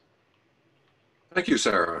Thank you,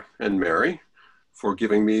 Sarah and Mary, for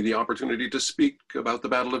giving me the opportunity to speak about the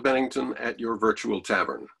Battle of Bennington at your virtual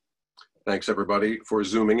tavern. Thanks, everybody, for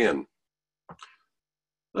Zooming in.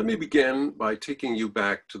 Let me begin by taking you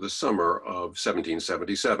back to the summer of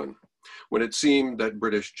 1777, when it seemed that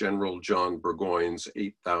British General John Burgoyne's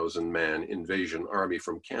 8,000-man invasion army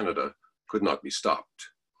from Canada could not be stopped.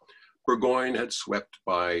 Burgoyne had swept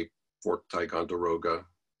by Fort Ticonderoga,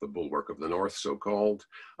 the bulwark of the North, so-called,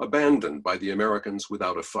 abandoned by the Americans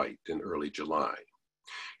without a fight in early July.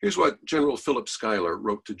 Here's what General Philip Schuyler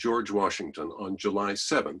wrote to George Washington on July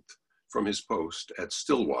 7th from his post at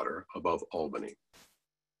Stillwater above Albany.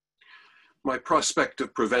 My prospect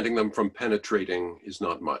of preventing them from penetrating is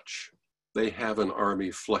not much. They have an army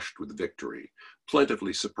flushed with victory,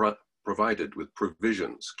 plentifully provided with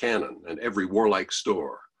provisions, cannon, and every warlike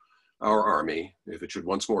store. Our army, if it should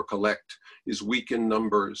once more collect, is weak in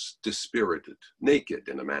numbers, dispirited, naked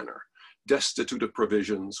in a manner, destitute of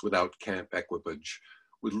provisions, without camp equipage,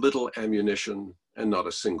 with little ammunition, and not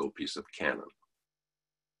a single piece of cannon.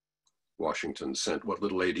 Washington sent what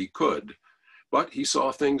little aid he could, but he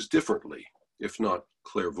saw things differently, if not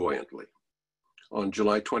clairvoyantly. On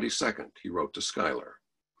July 22nd, he wrote to Schuyler,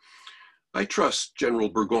 "I trust General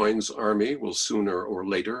Burgoyne's army will sooner or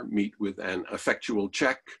later meet with an effectual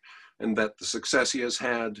check, and that the success he has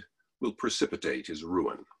had will precipitate his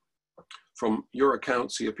ruin. From your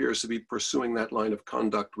accounts, he appears to be pursuing that line of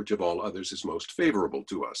conduct which of all others is most favorable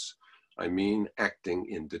to us. I mean, acting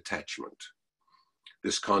in detachment.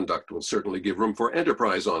 This conduct will certainly give room for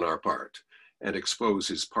enterprise on our part and expose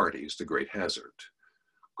his parties to great hazard.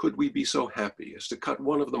 Could we be so happy as to cut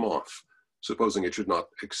one of them off, supposing it should not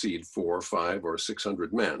exceed 400, 500, or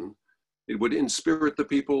 600 men, it would inspirit the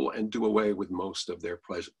people and do away with most of their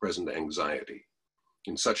present anxiety.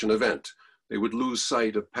 In such an event, they would lose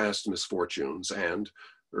sight of past misfortunes and,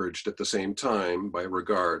 urged at the same time by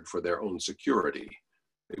regard for their own security,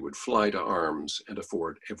 they would fly to arms and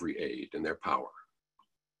afford every aid in their power."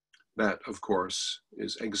 That, of course,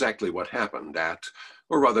 is exactly what happened at,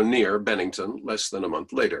 or rather near, Bennington less than a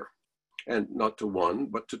month later, and not to one,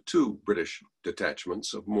 but to two British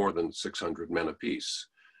detachments of more than 600 men apiece,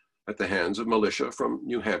 at the hands of militia from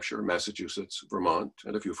New Hampshire, Massachusetts, Vermont,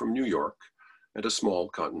 and a few from New York, and a small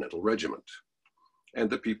Continental regiment. And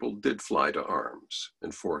the people did fly to arms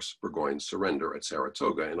and force Burgoyne's surrender at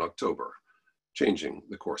Saratoga in October, changing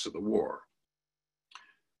the course of the war.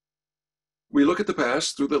 We look at the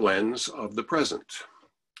past through the lens of the present.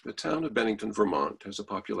 The town of Bennington, Vermont has a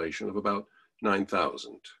population of about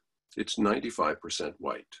 9,000. It's 95%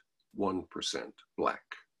 white, 1% black.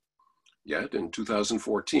 Yet in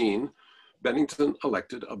 2014, Bennington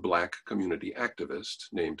elected a Black community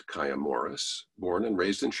activist named Kaya Morris, born and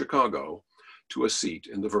raised in Chicago, to a seat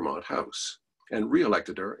in the Vermont House, and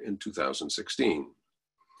re-elected her in 2016.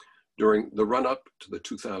 During the run-up to the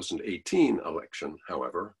 2018 election,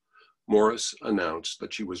 however, Morris announced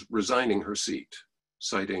that she was resigning her seat,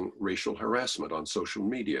 citing racial harassment on social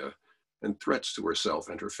media and threats to herself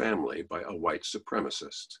and her family by a white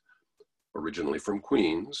supremacist, originally from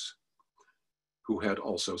Queens, who had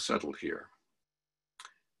also settled here.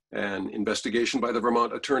 An investigation by the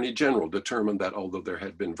Vermont Attorney General determined that although there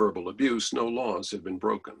had been verbal abuse, no laws had been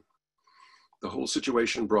broken. The whole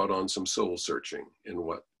situation brought on some soul searching in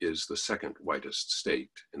what is the second whitest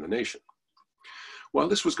state in the nation. While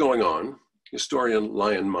this was going on, historian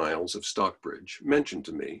Lyon Miles of Stockbridge mentioned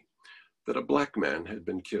to me that a Black man had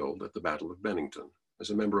been killed at the Battle of Bennington as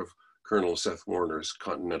a member of Colonel Seth Warner's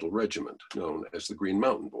Continental Regiment, known as the Green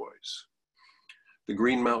Mountain Boys. The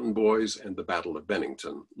Green Mountain Boys and the Battle of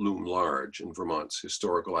Bennington loom large in Vermont's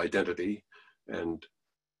historical identity and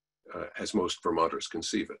as most Vermonters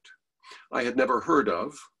conceive it. I had never heard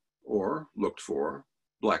of or looked for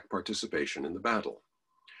Black participation in the battle,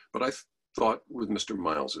 but I thought with Mr.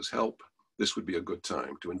 Miles's help, this would be a good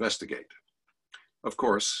time to investigate. Of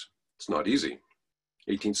course, it's not easy.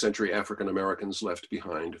 18th century African Americans left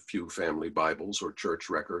behind few family Bibles or church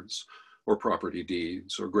records, or property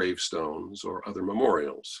deeds, or gravestones, or other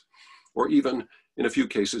memorials, or even, in a few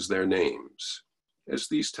cases, their names, as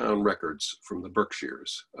these town records from the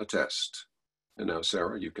Berkshires attest. And now,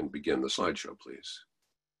 Sarah, you can begin the slideshow, please.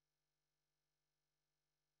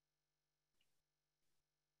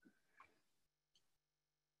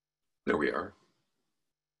 There we are.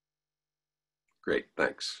 Great,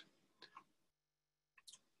 thanks.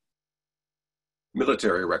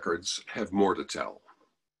 Military records have more to tell.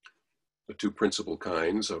 The two principal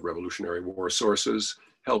kinds of Revolutionary War sources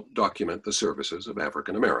help document the services of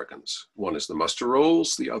African Americans. One is the muster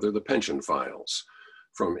rolls, the other the pension files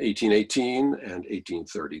from 1818 and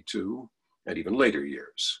 1832, and even later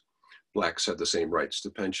years. Blacks had the same rights to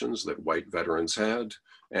pensions that white veterans had,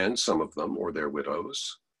 and some of them, or their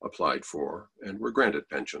widows, applied for and were granted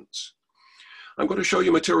pensions. I'm going to show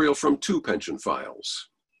you material from 2 pension files.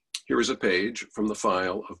 Here is a page from the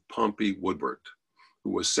file of Pompey Woodward,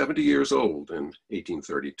 who was 70 years old in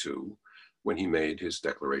 1832 when he made his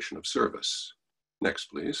declaration of service. Next,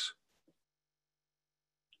 please.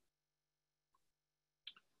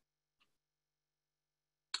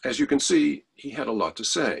 As you can see, he had a lot to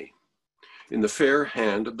say. In the fair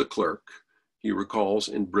hand of the clerk, he recalls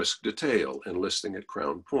in brisk detail enlisting at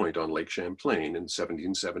Crown Point on Lake Champlain in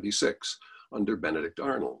 1776 under Benedict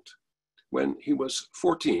Arnold, when he was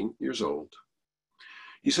 14 years old.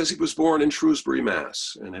 He says he was born in Shrewsbury,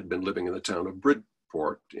 Mass, and had been living in the town of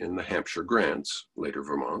Bridport in the Hampshire Grants, later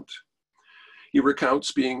Vermont. He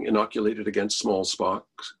recounts being inoculated against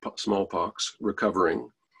smallpox,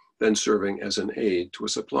 recovering, then serving as an aide to a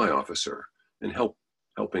supply officer and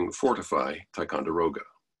helping fortify Ticonderoga.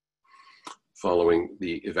 Following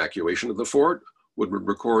the evacuation of the fort, Woodward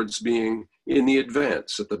records being in the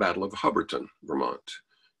advance at the Battle of Hubbardton, Vermont,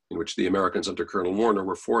 in which the Americans under Colonel Warner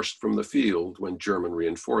were forced from the field when German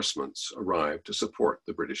reinforcements arrived to support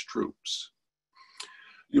the British troops.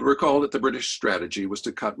 You'll recall that the British strategy was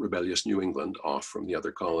to cut rebellious New England off from the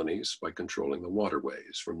other colonies by controlling the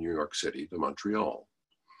waterways from New York City to Montreal.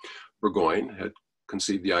 Burgoyne had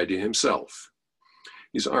conceived the idea himself.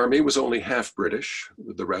 His army was only half British,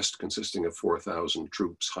 with the rest consisting of 4,000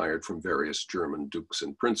 troops hired from various German dukes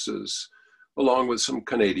and princes, along with some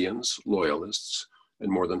Canadians, loyalists,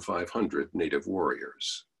 and more than 500 native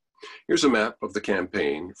warriors. Here's a map of the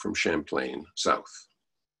campaign from Champlain south.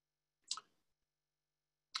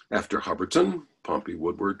 After Hubbardton, Pompey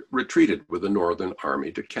Woodward retreated with the Northern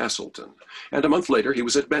Army to Castleton, and a month later he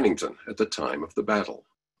was at Bennington at the time of the battle,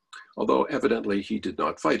 although evidently he did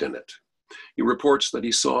not fight in it. He reports that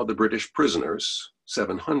he saw the British prisoners,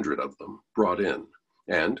 700 of them, brought in,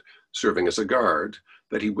 and, serving as a guard,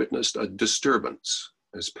 that he witnessed a disturbance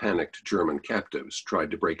as panicked German captives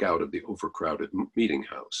tried to break out of the overcrowded meeting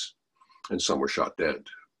house, and some were shot dead.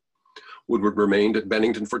 Woodward remained at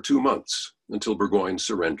Bennington for 2 months until Burgoyne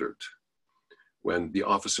surrendered. When the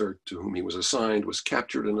officer to whom he was assigned was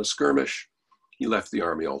captured in a skirmish, he left the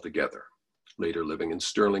army altogether, later living in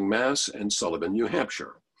Sterling, Mass. And Sullivan, New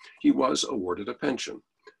Hampshire. He was awarded a pension.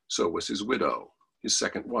 So was his widow, his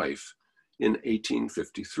second wife, in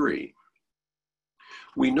 1853.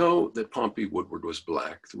 We know that Pompey Woodward was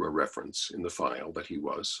Black through a reference in the file that he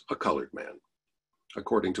was a colored man.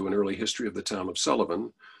 According to an early history of the town of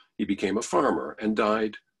Sullivan, he became a farmer and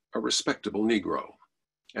died a respectable Negro.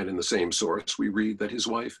 And in the same source, we read that his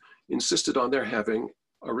wife insisted on their having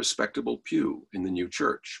a respectable pew in the new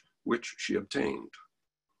church, which she obtained.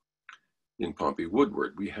 In Pompey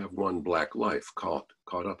Woodward, we have one Black life caught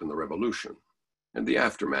up in the Revolution and the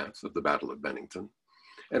aftermath of the Battle of Bennington,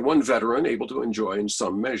 and one veteran able to enjoy in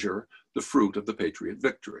some measure the fruit of the Patriot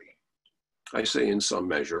victory. I say in some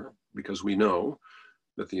measure because we know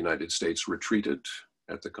that the United States retreated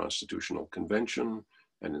at the Constitutional Convention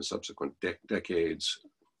and in subsequent decades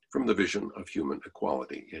from the vision of human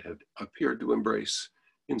equality it had appeared to embrace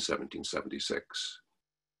in 1776.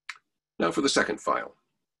 Now for the second file.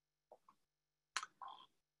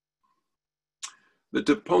 The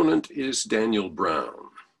deponent is Daniel Brown,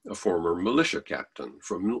 a former militia captain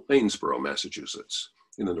from Lanesboro, Massachusetts,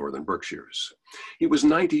 in the Northern Berkshires. He was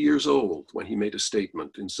 90 years old when he made a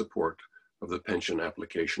statement in support of the pension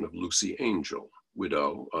application of Lucy Angel,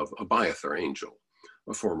 widow of Abiathar Angel,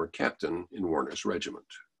 a former captain in Warner's regiment.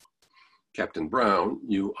 Captain Brown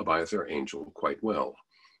knew Abiathar Angel quite well.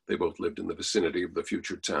 They both lived in the vicinity of the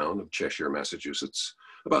future town of Cheshire, Massachusetts,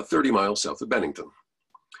 about 30 miles south of Bennington.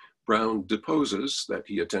 Brown deposes that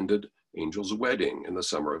he attended Angel's wedding in the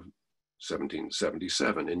summer of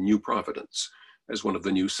 1777 in New Providence, as one of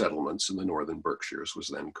the new settlements in the Northern Berkshires was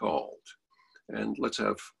then called. And let's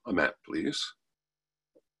have a map, please.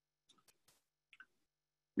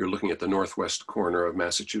 You're looking at the northwest corner of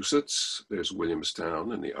Massachusetts. There's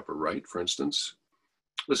Williamstown in the upper right, for instance.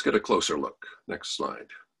 Let's get a closer look. Next slide.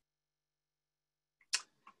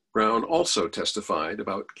 Brown also testified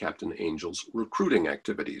about Captain Angel's recruiting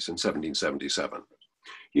activities in 1777.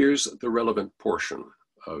 Here's the relevant portion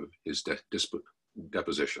of his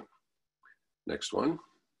deposition. Next one.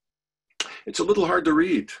 It's a little hard to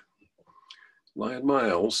read. Lyon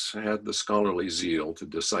Miles had the scholarly zeal to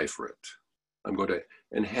decipher it. I'm going to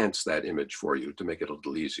enhance that image for you to make it a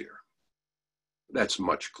little easier. That's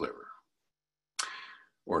much clearer.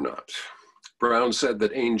 Or not. Brown said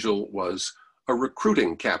that Angel was a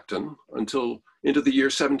recruiting captain until into the year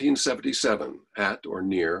 1777 at or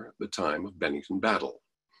near the time of Bennington Battle.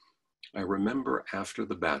 I remember after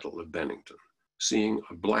the Battle of Bennington, seeing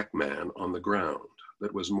a black man on the ground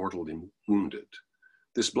that was mortally wounded.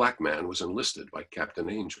 This black man was enlisted by Captain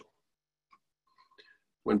Angel.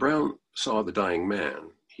 When Brown saw the dying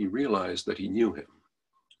man, he realized that he knew him,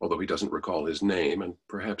 although he doesn't recall his name and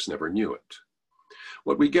perhaps never knew it.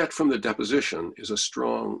 What we get from the deposition is a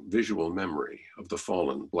strong visual memory of the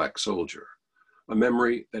fallen black soldier, a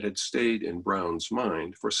memory that had stayed in Brown's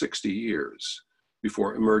mind for 60 years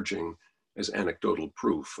before emerging as anecdotal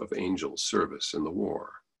proof of Angel's service in the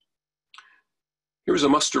war. Here's a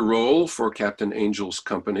muster roll for Captain Angel's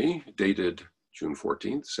company, dated June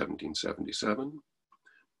 14th, 1777.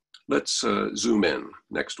 Let's zoom in.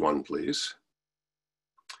 Next one, please.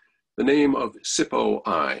 The name of Sippo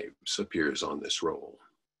Ives appears on this roll.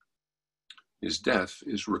 His death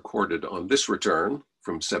is recorded on this return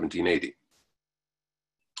from 1780.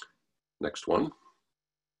 Next one.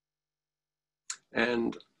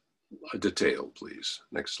 And a detail, please.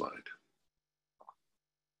 Next slide.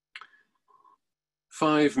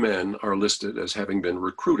 5 men are listed as having been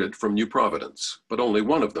recruited from New Providence, but only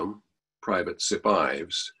one of them, Private Sip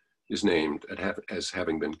Ives, is named as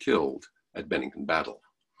having been killed at Bennington Battle.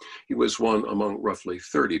 He was one among roughly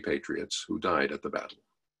 30 patriots who died at the battle.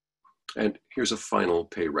 And here's a final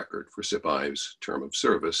pay record for Sip Ives' term of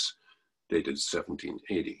service, dated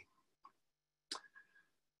 1780.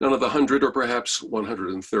 None of the 100 or perhaps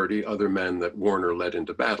 130 other men that Warner led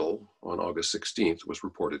into battle on August 16th was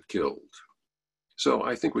reported killed. So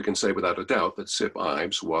I think we can say without a doubt that Sip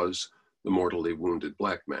Ives was the mortally wounded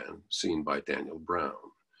black man seen by Daniel Brown,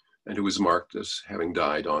 and who was marked as having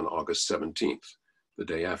died on August 17th, the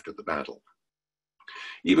day after the battle.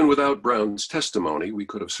 Even without Brown's testimony, we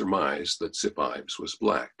could have surmised that Sip Ives was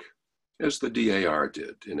black, as the DAR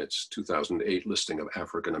did in its 2008 listing of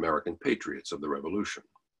African-American patriots of the Revolution.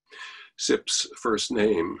 Sip's first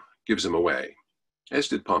name gives him away, as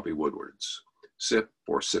did Pompey Woodward's. Sip,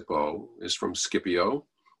 or Sippo, is from Scipio,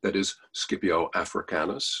 that is Scipio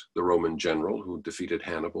Africanus, the Roman general who defeated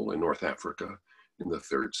Hannibal in North Africa in the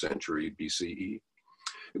 3rd century BCE.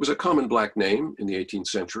 It was a common black name in the 18th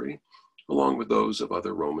century, along with those of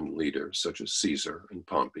other Roman leaders such as Caesar and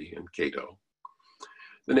Pompey and Cato.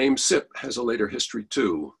 The name Sip has a later history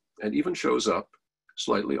too, and even shows up,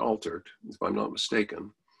 slightly altered, if I'm not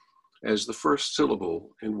mistaken, as the first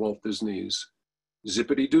syllable in Walt Disney's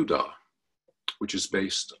Zippity-Doo-Dah, which is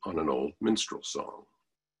based on an old minstrel song.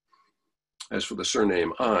 As for the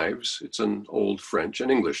surname Ives, it's an old French and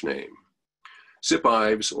English name. Sip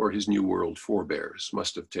Ives or his New World forebears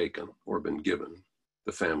must have taken or been given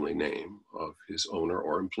the family name of his owner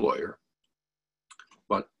or employer.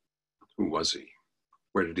 But who was he?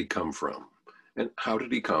 Where did he come from? And how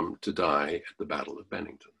did he come to die at the Battle of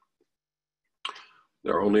Bennington?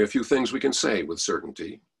 There are only a few things we can say with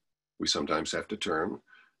certainty. We sometimes have to turn,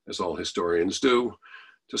 as all historians do,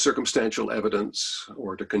 to circumstantial evidence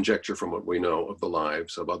or to conjecture from what we know of the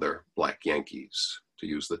lives of other Black Yankees, to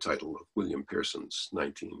use the title of William Pearson's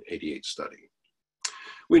 1988 study.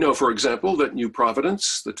 We know, for example, that New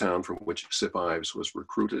Providence, the town from which Sip Ives was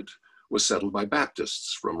recruited, was settled by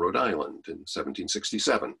Baptists from Rhode Island in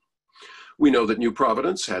 1767. We know that New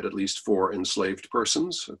Providence had at least 4 enslaved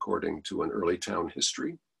persons, according to an early town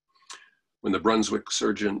history. When the Brunswick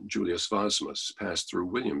surgeon Julius Vasmus passed through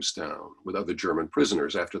Williamstown with other German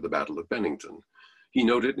prisoners after the Battle of Bennington, he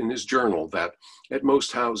noted in his journal that at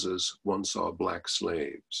most houses one saw black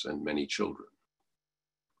slaves and many children.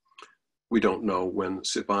 We don't know when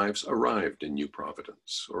Sip Ives arrived in New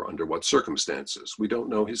Providence or under what circumstances. We don't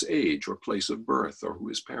know his age or place of birth or who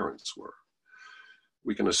his parents were.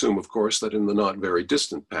 We can assume, of course, that in the not very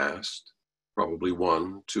distant past, probably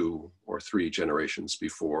 1, 2, or 3 generations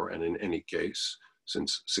before, and in any case,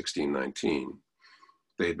 since 1619,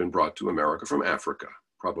 they had been brought to America from Africa,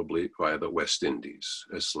 probably via the West Indies,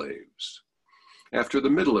 as slaves. After the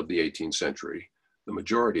middle of the 18th century, the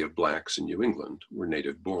majority of Blacks in New England were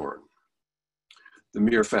native born. The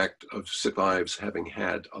mere fact of Sip Ives having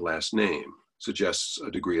had a last name suggests a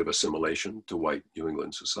degree of assimilation to white New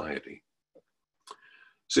England society.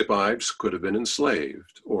 Sip Ives could have been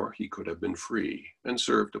enslaved, or he could have been free and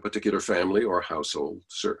served a particular family or household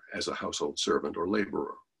as a household servant or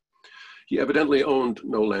laborer. He evidently owned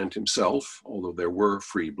no land himself, although there were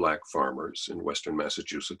free Black farmers in Western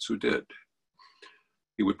Massachusetts who did.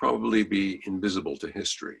 He would probably be invisible to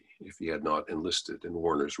history if he had not enlisted in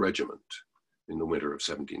Warner's regiment in the winter of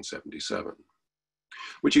 1777,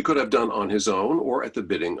 which he could have done on his own or at the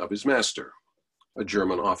bidding of his master. A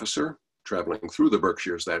German officer traveling through the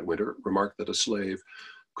Berkshires that winter remarked that a slave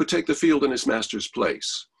could take the field in his master's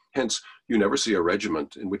place Hence, you never see a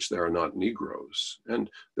regiment in which there are not Negroes, and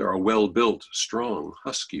there are well-built, strong,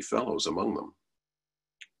 husky fellows among them.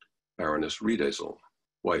 Baroness Riedesel,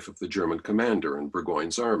 wife of the German commander in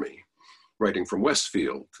Burgoyne's army, writing from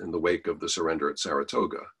Westfield in the wake of the surrender at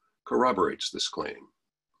Saratoga, corroborates this claim.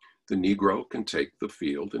 The Negro can take the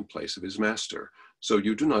field in place of his master, so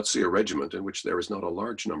you do not see a regiment in which there is not a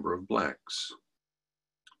large number of blacks.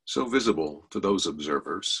 So visible to those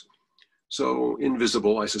observers, so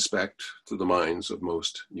invisible, I suspect, to the minds of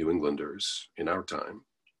most New Englanders in our time.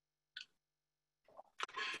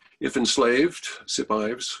 If enslaved, Sip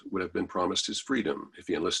Ives would have been promised his freedom if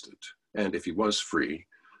he enlisted, and if he was free,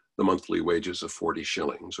 the monthly wages of 40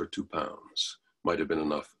 shillings or £2 might have been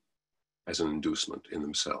enough as an inducement in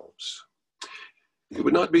themselves. It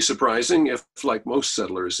would not be surprising if, like most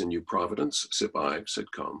settlers in New Providence, Sip Ives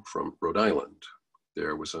had come from Rhode Island.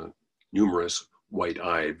 There was a numerous White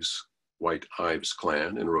Ives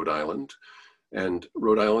clan in Rhode Island, and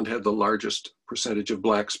Rhode Island had the largest percentage of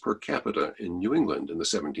blacks per capita in New England in the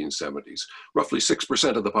 1770s, roughly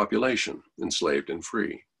 6% of the population enslaved and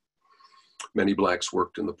free. Many blacks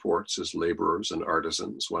worked in the ports as laborers and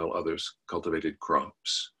artisans, while others cultivated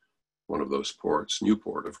crops. One of those ports,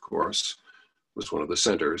 Newport, of course, was one of the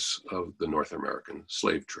centers of the North American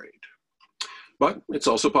slave trade. But it's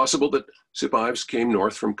also possible that Sip Ives came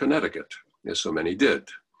north from Connecticut, as so many did.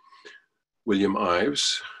 William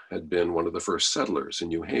Ives had been one of the first settlers in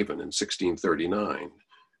New Haven in 1639,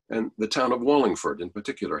 and the town of Wallingford in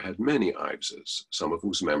particular had many Iveses, some of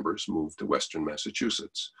whose members moved to Western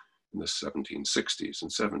Massachusetts in the 1760s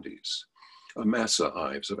and 70s. Amasa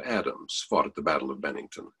Ives of Adams fought at the Battle of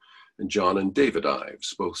Bennington, and John and David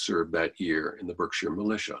Ives both served that year in the Berkshire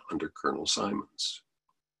Militia under Colonel Simons.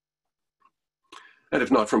 And if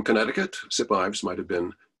not from Connecticut, Sip Ives might have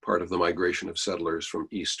been part of the migration of settlers from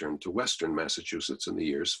eastern to western Massachusetts in the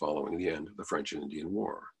years following the end of the French and Indian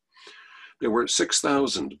War. There were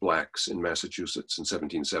 6,000 blacks in Massachusetts in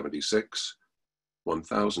 1776,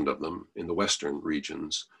 1,000 of them in the western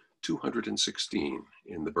regions, 216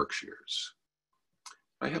 in the Berkshires.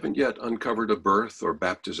 I haven't yet uncovered a birth or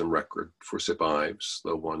baptism record for Sip Ives,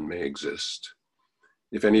 though one may exist.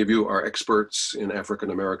 If any of you are experts in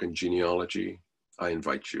African-American genealogy, I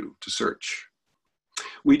invite you to search.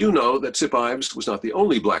 We do know that Sip Ives was not the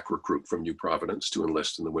only black recruit from New Providence to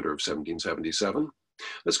enlist in the winter of 1777.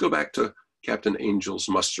 Let's go back to Captain Angel's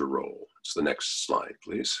muster roll. It's the next slide,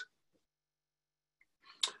 please.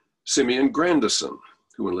 Simeon Grandison,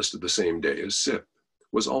 who enlisted the same day as Sip,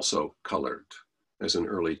 was also colored, as an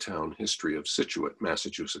early town history of Scituate,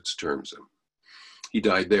 Massachusetts terms him. He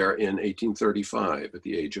died there in 1835 at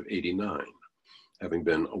the age of 89, having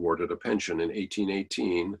been awarded a pension in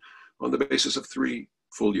 1818 on the basis of 3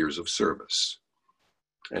 full years of service.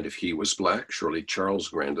 And if he was black, surely Charles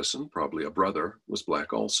Grandison, probably a brother, was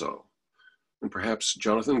black also. And perhaps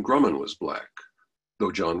Jonathan Grumman was black,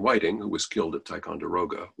 though John Whiting, who was killed at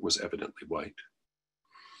Ticonderoga, was evidently white.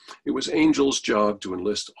 It was Angel's job to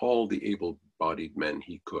enlist all the able-bodied men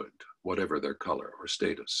he could, whatever their color or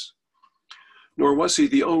status. Nor was he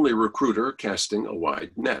the only recruiter casting a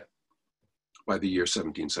wide net. By the year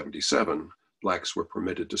 1777, blacks were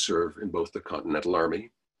permitted to serve in both the Continental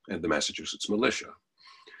Army and the Massachusetts Militia.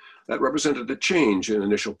 That represented a change in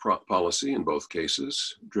initial policy in both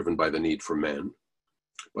cases, driven by the need for men.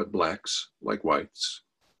 But blacks, like whites,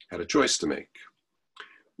 had a choice to make.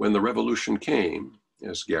 When the revolution came,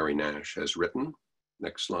 as Gary Nash has written,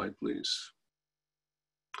 next slide, please,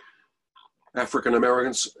 African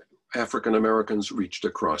Americans reached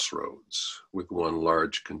a crossroads, with one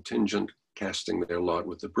large contingent casting their lot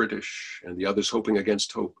with the British, and the others hoping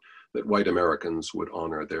against hope that white Americans would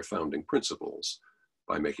honor their founding principles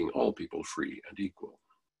by making all people free and equal.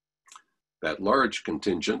 That large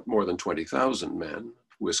contingent, more than 20,000 men,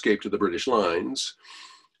 who escaped to the British lines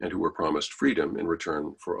and who were promised freedom in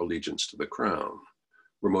return for allegiance to the crown,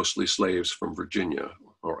 were mostly slaves from Virginia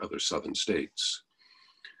or other southern states.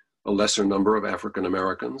 A lesser number of African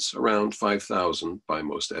Americans, around 5,000 by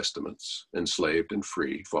most estimates, enslaved and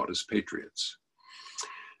free, fought as patriots.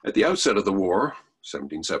 At the outset of the war,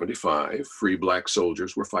 1775, free black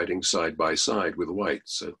soldiers were fighting side by side with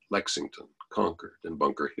whites at Lexington, Concord, and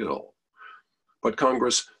Bunker Hill. But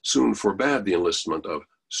Congress soon forbade the enlistment of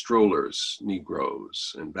strollers,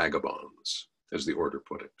 Negroes, and vagabonds, as the order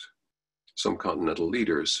put it. Some Continental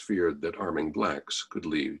leaders feared that arming blacks could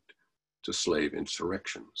lead to slave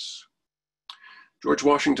insurrections. George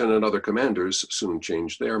Washington and other commanders soon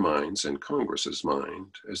changed their minds and Congress's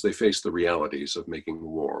mind as they faced the realities of making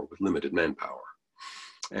war with limited manpower,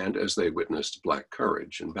 and as they witnessed black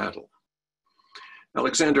courage in battle.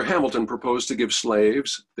 Alexander Hamilton proposed to give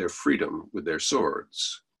slaves their freedom with their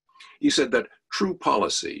swords. He said that true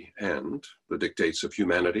policy and the dictates of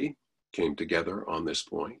humanity came together on this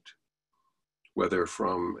point, whether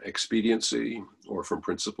from expediency or from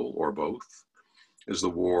principle or both. As the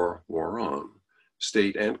war wore on,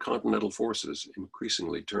 state and continental forces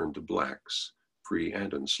increasingly turned to blacks, free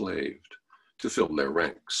and enslaved, to fill their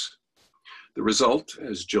ranks. The result,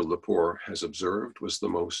 as Jill Lepore has observed, was the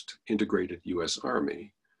most integrated US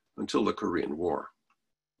Army until the Korean War.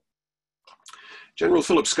 General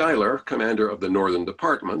Philip Schuyler, commander of the Northern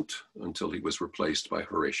Department, until he was replaced by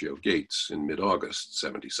Horatio Gates in mid-August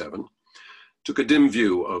 77, took a dim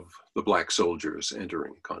view of the black soldiers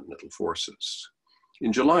entering Continental forces.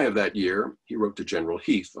 In July of that year, he wrote to General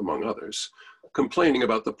Heath, among others, complaining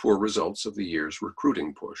about the poor results of the year's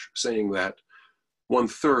recruiting push, saying that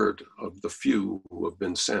 1/3 of the few who have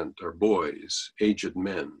been sent are boys, aged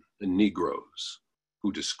men, and Negroes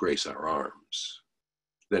who disgrace our arms.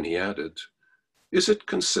 Then he added, "Is it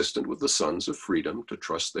consistent with the sons of freedom to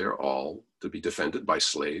trust their all to be defended by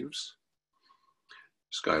slaves?"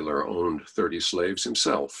 Schuyler owned 30 slaves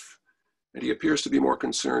himself, and he appears to be more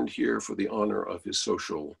concerned here for the honor of his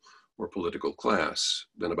social or political class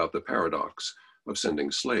than about the paradox of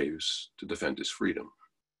sending slaves to defend his freedom.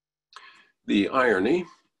 The irony,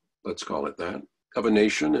 let's call it that, of a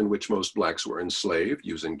nation in which most blacks were enslaved,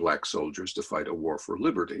 using black soldiers to fight a war for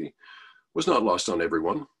liberty, was not lost on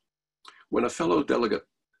everyone. When a fellow delegate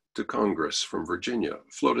to Congress from Virginia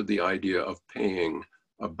floated the idea of paying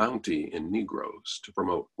a bounty in Negroes to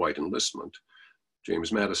promote white enlistment,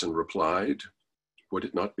 James Madison replied, "Would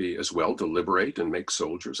it not be as well to liberate and make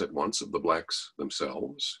soldiers at once of the blacks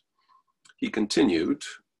themselves?" He continued,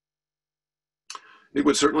 "It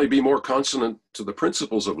would certainly be more consonant to the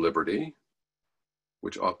principles of liberty,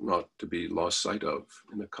 which ought not to be lost sight of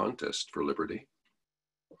in a contest for liberty,"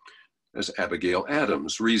 as Abigail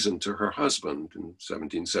Adams reasoned to her husband in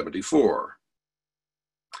 1774.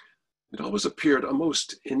 "It always appeared a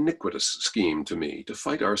most iniquitous scheme to me to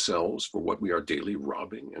fight ourselves for what we are daily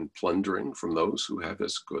robbing and plundering from those who have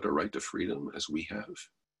as good a right to freedom as we have."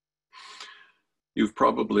 You've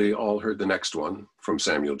probably all heard the next one from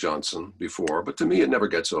Samuel Johnson before, but to me it never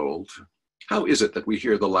gets old. How is it that we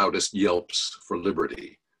hear the loudest yelps for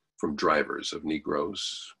liberty from drivers of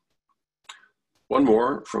Negroes? One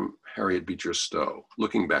more from Harriet Beecher Stowe,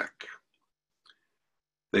 looking back.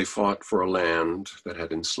 "They fought for a land that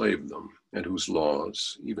had enslaved them and whose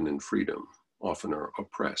laws, even in freedom, oftener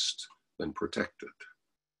oppressed than protected."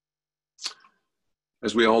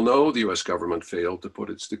 As we all know, the US government failed to put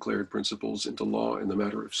its declared principles into law in the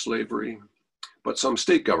matter of slavery, but some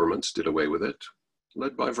state governments did away with it,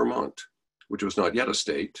 led by Vermont, which was not yet a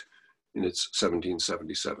state in its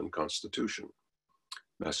 1777 Constitution.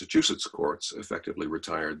 Massachusetts courts effectively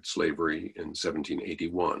retired slavery in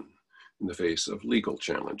 1781 in the face of legal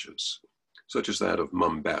challenges, such as that of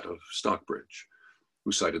Mum Batt of Stockbridge,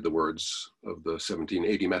 who cited the words of the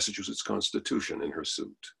 1780 Massachusetts Constitution in her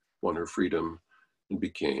suit, won her freedom, and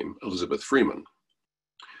became Elizabeth Freeman.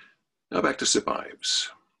 Now back to Sip Ives.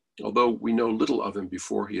 Although we know little of him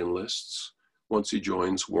before he enlists, once he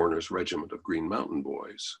joins Warner's regiment of Green Mountain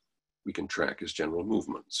Boys, we can track his general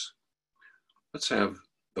movements. Let's have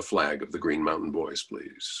the flag of the Green Mountain Boys,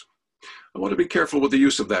 please. I want to be careful with the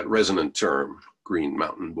use of that resonant term, Green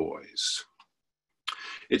Mountain Boys.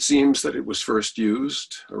 It seems that it was first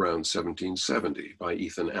used around 1770 by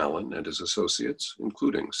Ethan Allen and his associates,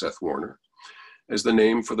 including Seth Warner, as the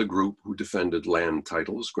name for the group who defended land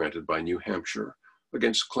titles granted by New Hampshire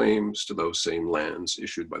against claims to those same lands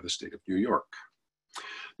issued by the state of New York.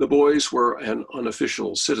 The boys were an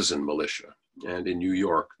unofficial citizen militia, and in New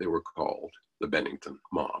York they were called the Bennington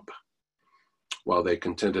Mob. While they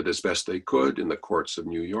contended as best they could in the courts of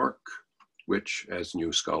New York, which, as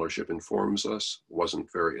new scholarship informs us,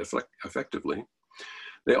 wasn't very effectively,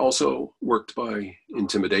 they also worked by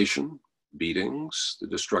intimidation, beatings, the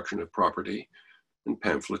destruction of property, and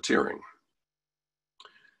pamphleteering.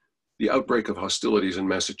 The outbreak of hostilities in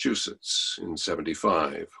Massachusetts in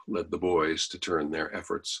 75 led the boys to turn their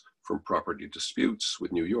efforts from property disputes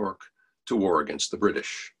with New York to war against the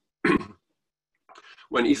British.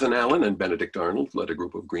 When Ethan Allen and Benedict Arnold led a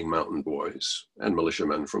group of Green Mountain Boys and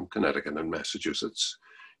militiamen from Connecticut and Massachusetts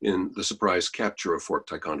in the surprise capture of Fort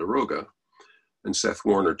Ticonderoga, and Seth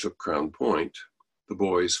Warner took Crown Point, the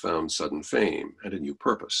boys found sudden fame and a new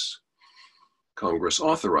purpose. Congress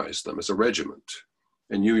authorized them as a regiment,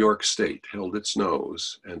 and New York State held its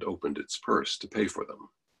nose and opened its purse to pay for them.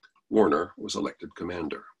 Warner was elected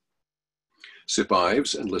commander. Sip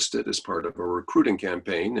Ives enlisted as part of a recruiting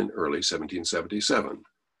campaign in early 1777,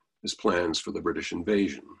 as plans for the British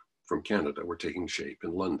invasion from Canada were taking shape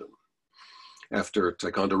in London. After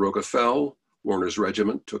Ticonderoga fell, Warner's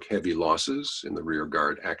regiment took heavy losses in the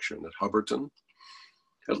rearguard action at Hubbardton.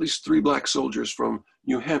 At least 3 black soldiers from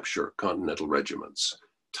New Hampshire Continental regiments,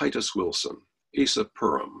 Titus Wilson, Asa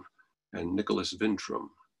Perham, and Nicholas Vintram,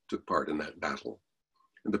 took part in that battle.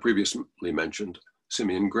 And the previously mentioned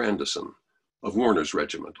Simeon Grandison of Warner's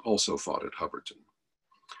regiment also fought at Hubbardton.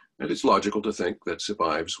 And it's logical to think that Sip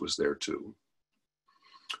Ives was there too.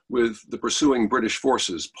 With the pursuing British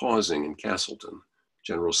forces pausing in Castleton,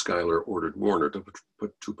 General Schuyler ordered Warner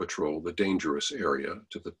to patrol the dangerous area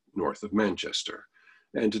to the north of Manchester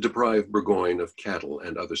and to deprive Burgoyne of cattle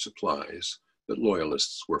and other supplies that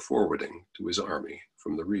loyalists were forwarding to his army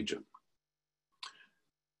from the region.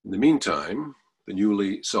 In the meantime, the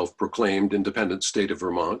newly self-proclaimed independent state of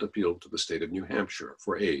Vermont appealed to the state of New Hampshire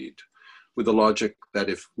for aid, with the logic that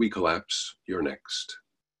if we collapse, you're next.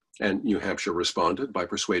 And New Hampshire responded by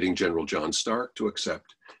persuading General John Stark to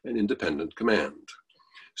accept an independent command.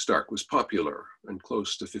 Stark was popular and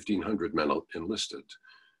close to 1,500 men enlisted,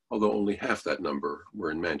 although only half that number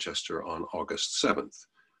were in Manchester on August 7th,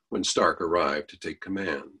 when Stark arrived to take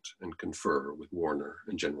command and confer with Warner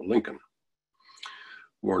and General Lincoln.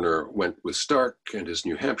 Warner went with Stark and his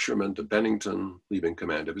New Hampshiremen to Bennington, leaving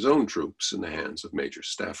command of his own troops in the hands of Major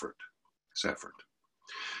Safford.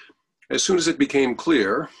 As soon as it became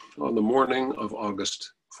clear on the morning of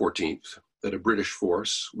August 14th that a British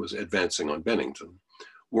force was advancing on Bennington,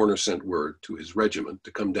 Warner sent word to his regiment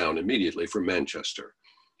to come down immediately from Manchester,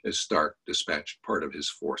 as Stark dispatched part of his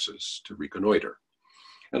forces to reconnoiter.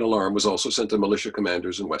 An alarm was also sent to militia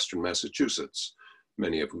commanders in western Massachusetts,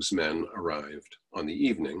 many of whose men arrived on the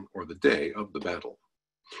evening or the day of the battle.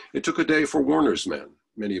 It took a day for Warner's men,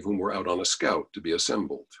 many of whom were out on a scout, to be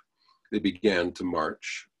assembled. They began to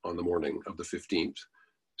march on the morning of the 15th,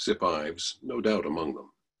 Sip Ives no doubt among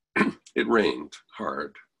them. It rained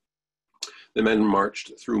hard. The men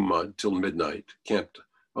marched through mud till midnight, camped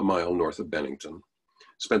a mile north of Bennington,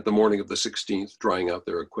 spent the morning of the 16th drying out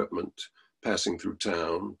their equipment, passing through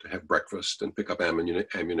town to have breakfast and pick up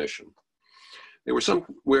ammunition. They were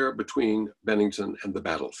somewhere between Bennington and the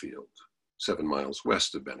battlefield, 7 miles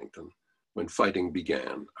west of Bennington, when fighting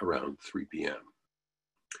began around 3 p.m.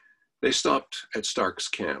 They stopped at Stark's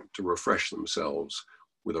camp to refresh themselves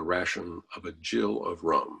with a ration of a gill of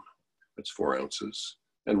rum, that's 4 ounces,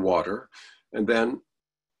 and water, and then,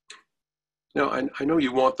 now I know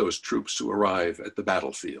you want those troops to arrive at the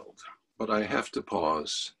battlefield, but I have to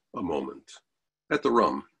pause a moment at the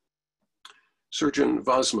rum. Surgeon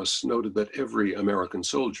Vosmus noted that every American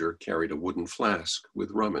soldier carried a wooden flask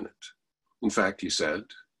with rum in it. In fact, he said,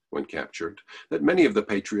 when captured, that many of the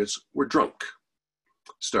patriots were drunk.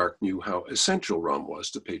 Stark knew how essential rum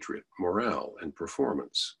was to patriot morale and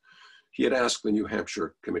performance. He had asked the New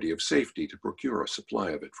Hampshire Committee of Safety to procure a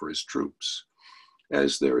supply of it for his troops,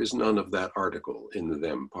 as there is none of that article in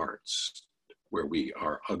them parts where we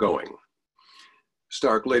are a-going.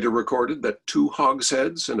 Stark later recorded that 2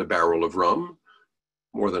 hogsheads and a barrel of rum,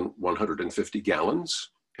 more than 150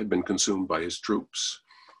 gallons, had been consumed by his troops,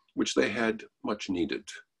 which they had much needed.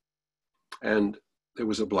 And there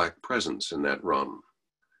was a black presence in that rum.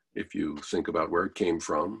 If you think about where it came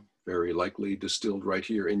from, very likely distilled right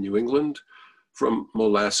here in New England from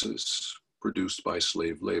molasses produced by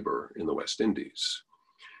slave labor in the West Indies.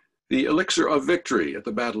 The elixir of victory at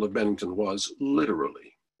the Battle of Bennington was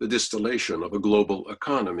literally the distillation of a global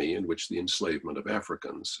economy in which the enslavement of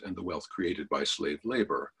Africans and the wealth created by slave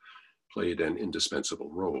labor played an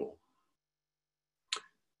indispensable role.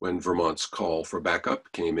 When Vermont's call for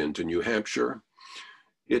backup came into New Hampshire,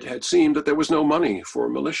 it had seemed that there was no money for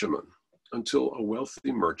militiamen until a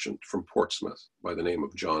wealthy merchant from Portsmouth by the name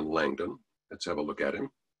of John Langdon, let's have a look at him,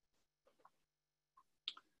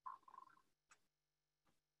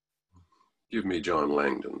 give me John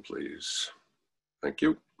Langdon, please. Thank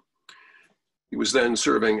you. He was then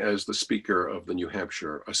serving as the Speaker of the New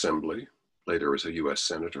Hampshire Assembly, later as a US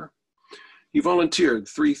Senator. He volunteered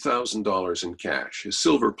 $3,000 in cash, his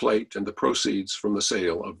silver plate, and the proceeds from the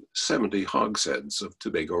sale of 70 hogsheads of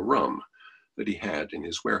Tobago rum that he had in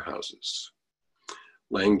his warehouses.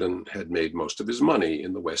 Langdon had made most of his money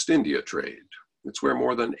in the West India trade. It's where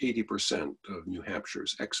more than 80% of New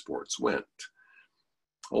Hampshire's exports went.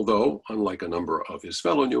 Although, unlike a number of his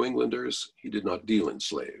fellow New Englanders, he did not deal in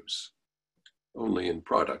slaves, only in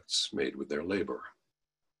products made with their labor.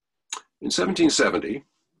 In 1770,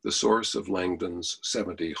 the source of Langdon's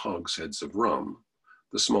 70 hogsheads of rum,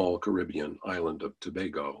 the small Caribbean island of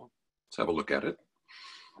Tobago, let's have a look at it,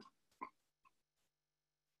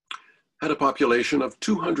 had a population of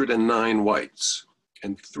 209 whites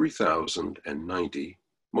and 3,090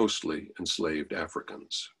 mostly enslaved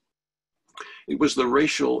Africans. It was the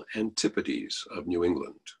racial antipodes of New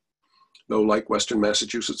England. Though like Western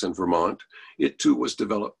Massachusetts and Vermont, it too was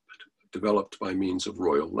developed by means of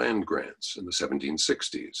royal land grants in the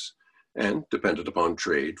 1760s and depended upon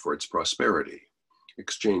trade for its prosperity,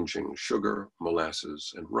 exchanging sugar,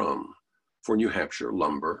 molasses, and rum for New Hampshire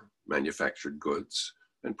lumber, manufactured goods,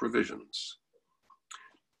 and provisions.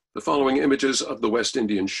 The following images of the West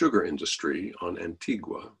Indian sugar industry on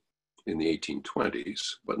Antigua in the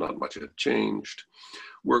 1820s, but not much had changed,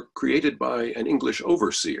 were created by an English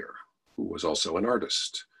overseer, who was also an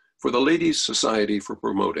artist, for the Ladies' Society for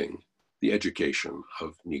Promoting the Education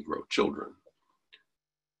of Negro Children.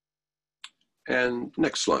 And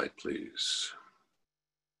next slide, please.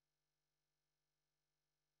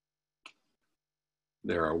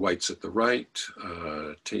 There are whites at the right,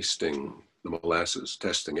 tasting the molasses,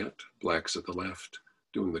 testing it, blacks at the left,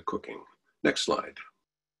 doing the cooking. Next slide.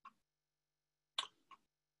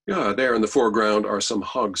 Yeah, there in the foreground are some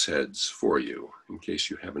hogsheads for you, in case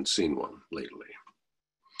you haven't seen one lately.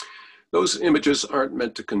 Those images aren't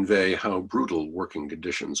meant to convey how brutal working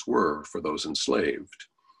conditions were for those enslaved,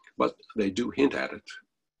 but they do hint at it.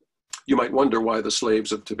 You might wonder why the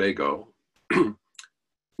slaves of Tobago,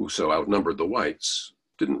 who so outnumbered the whites,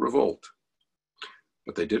 didn't revolt.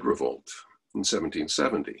 But they did revolt in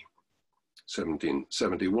 1770,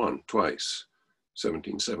 1771 twice,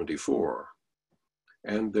 1774,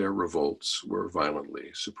 and their revolts were violently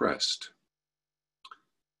suppressed.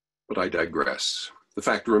 But I digress. The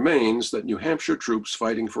fact remains that New Hampshire troops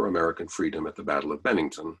fighting for American freedom at the Battle of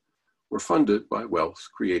Bennington were funded by wealth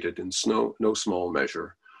created in no small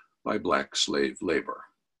measure by Black slave labor.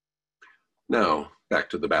 Now, back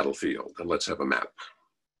to the battlefield, and let's have a map.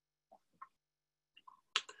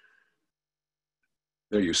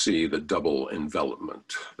 There you see the double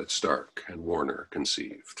envelopment that Stark and Warner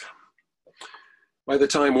conceived. By the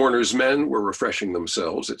time Warner's men were refreshing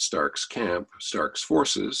themselves at Stark's camp, Stark's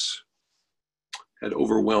forces had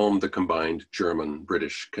overwhelmed the combined German,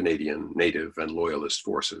 British, Canadian, native, and loyalist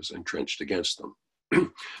forces entrenched against them.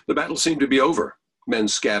 The battle seemed to be over. Men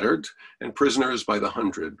scattered, and prisoners by the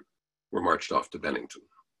hundred were marched off to Bennington.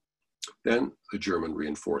 Then the German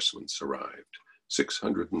reinforcements arrived,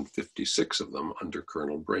 656 of them under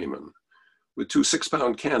Colonel Breyman, with 2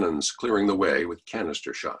 6-pound cannons clearing the way with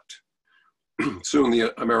canister shot. Soon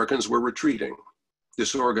the Americans were retreating.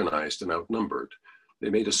 Disorganized and outnumbered,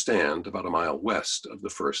 they made a stand about a mile west of the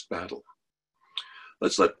first battle.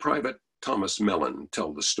 Let's let Private Thomas Mellon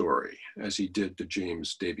tell the story, as he did to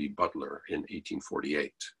James Davy Butler in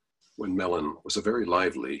 1848, when Mellon was a very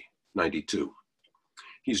lively 92.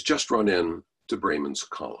 He's just run in to Breyman's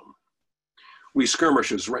column. We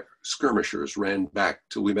skirmishers ran back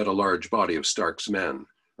till we met a large body of Stark's men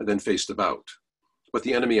and then faced about. But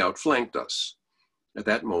the enemy outflanked us. At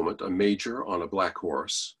that moment, a major on a black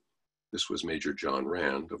horse, this was Major John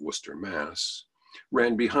Rand of Worcester, Mass.,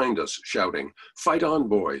 ran behind us shouting, "Fight on,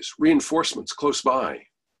 boys, reinforcements close by."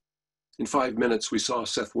 In 5 minutes, we saw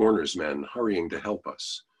Seth Warner's men hurrying to help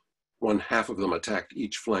us. 1/2 of them attacked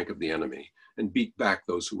each flank of the enemy and beat back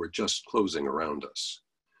those who were just closing around us.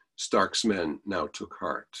 Stark's men now took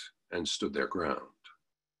heart and stood their ground.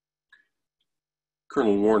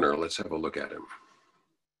 Colonel Warner, let's have a look at him.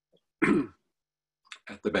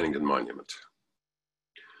 At the Bennington Monument.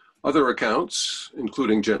 Other accounts,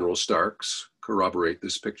 including General Stark's, corroborate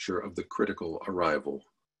this picture of the critical arrival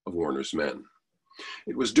of Warner's men.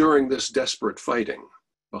 It was during this desperate fighting,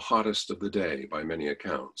 the hottest of the day by many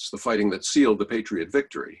accounts, the fighting that sealed the Patriot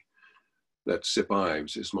victory, that Sip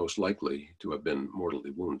Ives is most likely to have been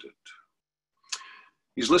mortally wounded.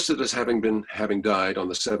 He's listed as having died on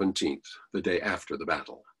the 17th, the day after the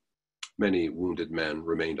battle. Many wounded men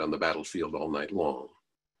remained on the battlefield all night long.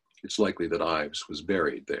 It's likely that Ives was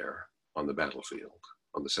buried there on the battlefield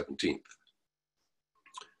on the 17th.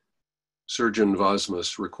 Surgeon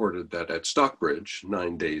Vosmus recorded that at Stockbridge,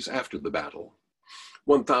 9 days after the battle,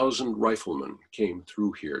 1,000 riflemen came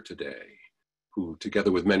through here today, who,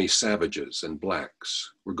 together with many savages and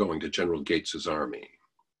blacks, were going to General Gates's army.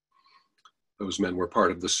 Those men were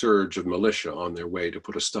part of the surge of militia on their way to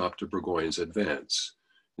put a stop to Burgoyne's advance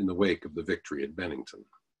in the wake of the victory at Bennington.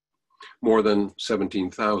 More than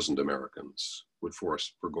 17,000 Americans would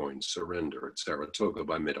force Burgoyne's surrender at Saratoga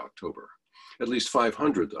by mid-October. At least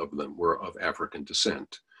 500 of them were of African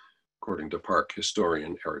descent, according to park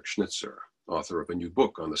historian Eric Schnitzer, author of a new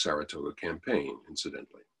book on the Saratoga campaign,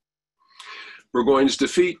 incidentally. Burgoyne's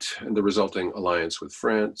defeat and the resulting alliance with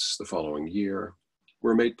France the following year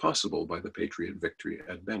were made possible by the Patriot victory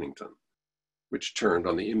at Bennington. which turned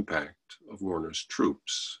on the impact of Warner's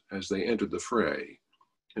troops as they entered the fray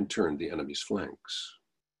and turned the enemy's flanks.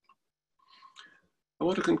 I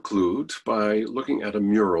want to conclude by looking at a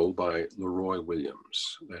mural by Leroy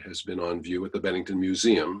Williams that has been on view at the Bennington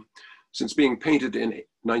Museum since being painted in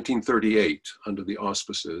 1938 under the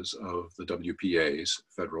auspices of the WPA's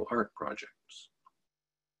Federal Art Projects.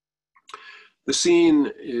 The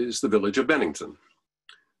scene is the village of Bennington.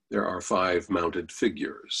 There are 5 mounted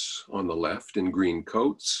figures. On the left, in green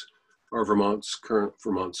coats, are Vermont's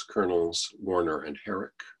Colonels Warner and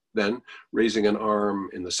Herrick. Then, raising an arm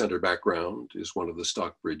in the center background, is one of the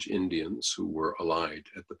Stockbridge Indians who were allied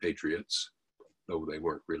at the Patriots, though they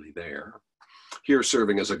weren't really there, here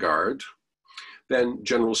serving as a guard. Then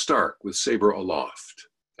General Stark with saber aloft.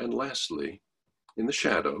 And lastly, in the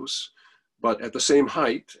shadows, but at the same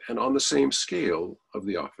height and on the same scale of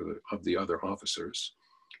the other officers,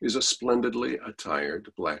 is a splendidly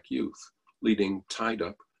attired black youth leading tied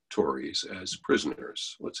up Tories as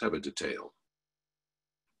prisoners. Let's have a detail.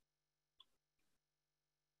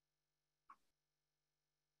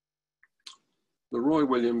 Leroy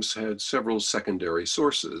Williams had several secondary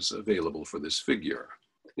sources available for this figure,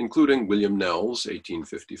 including William Nell's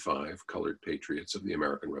 1855 Colored Patriots of the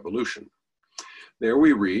American Revolution. There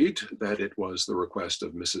we read that it was the request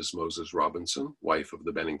of Mrs. Moses Robinson, wife of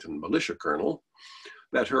the Bennington militia colonel,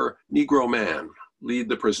 that her Negro man lead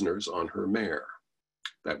the prisoners on her mare.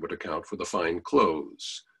 That would account for the fine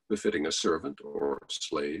clothes befitting a servant or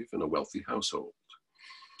slave in a wealthy household.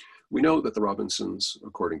 We know that the Robinsons,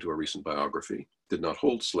 according to a recent biography, did not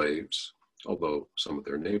hold slaves, although some of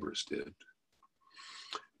their neighbors did.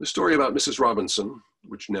 The story about Mrs. Robinson,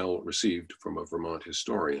 which Nell received from a Vermont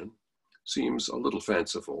historian, seems a little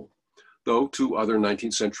fanciful, though 2 other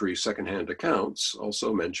 19th century secondhand accounts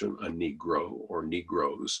also mention a Negro or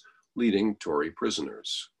Negroes leading Tory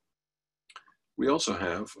prisoners. We also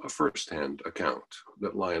have a first-hand account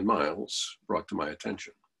that Lyon Miles brought to my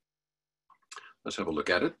attention. Let's have a look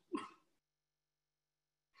at it.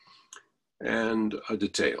 And a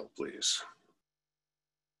detail, please.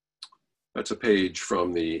 That's a page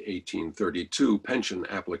from the 1832 pension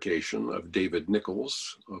application of David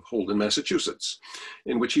Nichols of Holden, Massachusetts,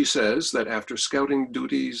 in which he says that after scouting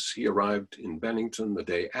duties, he arrived in Bennington the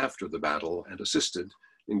day after the battle and assisted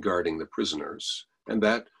in guarding the prisoners, and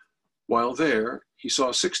that while there, he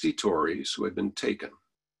saw 60 Tories who had been taken,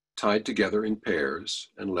 tied together in pairs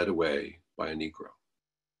and led away by a Negro.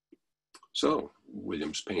 So,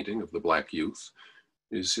 Williams' painting of the black youth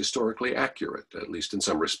is historically accurate, at least in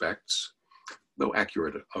some respects, though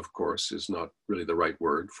accurate, of course, is not really the right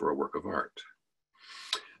word for a work of art.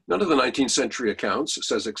 None of the 19th century accounts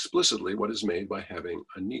says explicitly what is made by having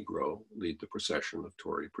a Negro lead the procession of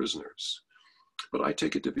Tory prisoners, but I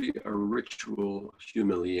take it to be a ritual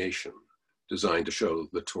humiliation designed to show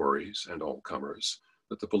the Tories and all comers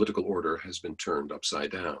that the political order has been turned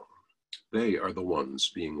upside down. They are the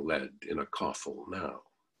ones being led in a coffle now.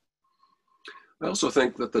 I also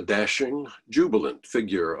think that the dashing, jubilant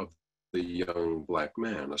figure of the young black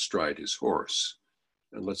man astride his horse,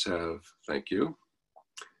 and let's have, thank you,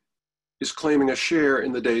 is claiming a share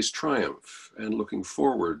in the day's triumph and looking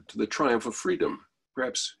forward to the triumph of freedom,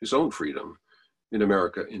 perhaps his own freedom, in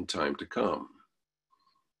America in time to come.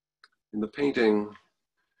 In the painting,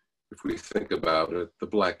 if we think about it, the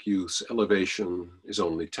black youth's elevation is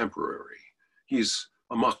only temporary. He's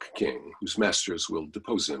a mock king whose masters will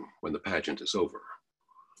depose him when the pageant is over.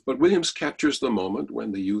 But Williams captures the moment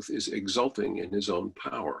when the youth is exulting in his own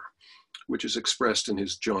power, which is expressed in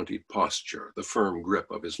his jaunty posture, the firm grip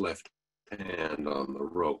of his left hand on the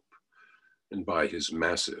rope, and by his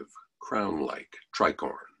massive, crown-like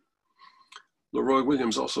tricorn. Leroy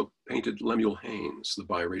Williams also painted Lemuel Haynes, the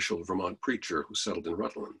biracial Vermont preacher who settled in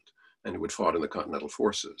Rutland and who had fought in the Continental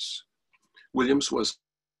Forces. Williams was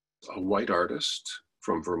a white artist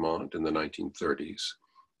from Vermont in the 1930s,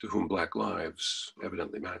 to whom Black lives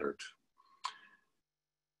evidently mattered.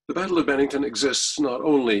 The Battle of Bennington exists not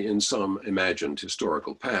only in some imagined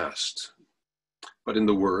historical past, but in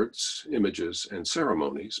the words, images, and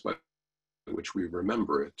ceremonies by which we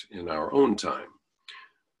remember it in our own time.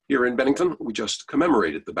 Here in Bennington, we just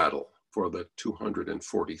commemorated the battle for the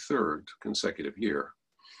 243rd consecutive year.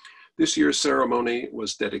 This year's ceremony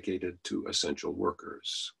was dedicated to essential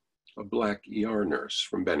workers. A Black ER nurse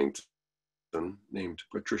from Bennington named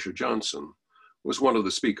Patricia Johnson was one of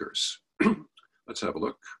the speakers. Let's have a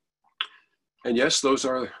look. And yes, those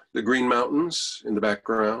are the Green Mountains in the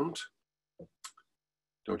background.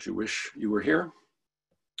 Don't you wish you were here?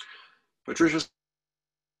 Patricia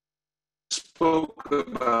spoke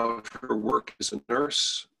about her work as a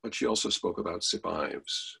nurse, but she also spoke about Sip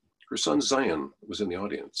Ives, her son Zion was in the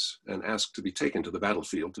audience and asked to be taken to the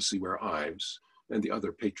battlefield to see where Ives and the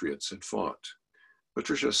other patriots had fought.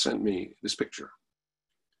 Patricia sent me this picture.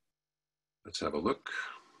 Let's have a look.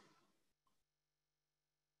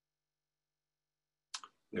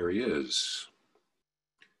 There he is.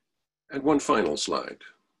 And one final slide.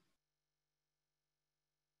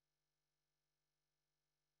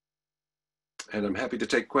 And I'm happy to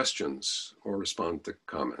take questions or respond to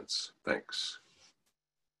comments. Thanks.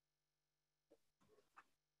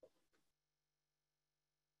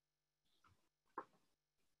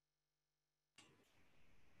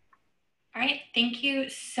 All right, thank you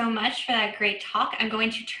so much for that great talk. I'm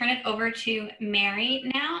going to turn it over to Mary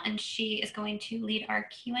now, and she is going to lead our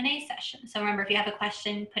Q&A session. So remember, if you have a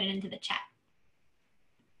question, put it into the chat.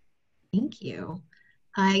 Thank you.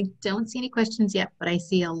 I don't see any questions yet, but I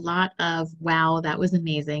see a lot of, wow, that was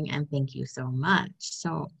amazing, and thank you so much.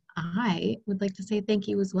 So I would like to say thank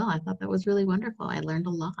you as well. I thought that was really wonderful. I learned a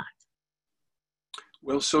lot.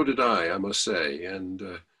 Well, so did I must say. And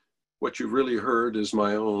what you really heard is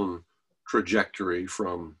my own trajectory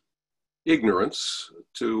from ignorance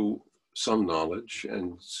to some knowledge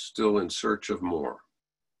and still in search of more.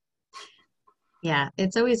 Yeah,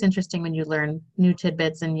 it's always interesting when you learn new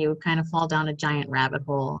tidbits and you kind of fall down a giant rabbit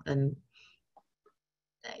hole. And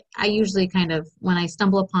I usually kind of, when I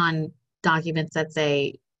stumble upon documents that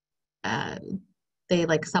say they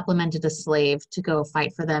like supplemented a slave to go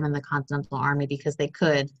fight for them in the Continental Army because they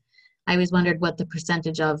could, I always wondered what the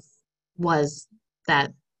percentage of was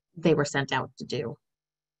that they were sent out to do.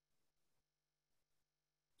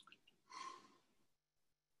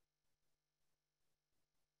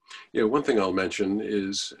 Yeah, one thing I'll mention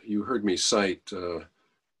is you heard me cite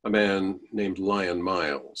a man named Lyon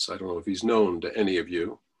Miles. I don't know if he's known to any of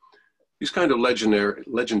you. He's kind of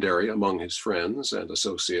legendary among his friends and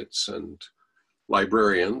associates and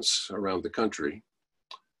librarians around the country.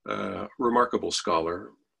 Remarkable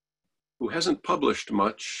scholar who hasn't published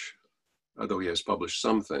much, although he has published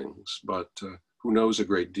some things, but who knows a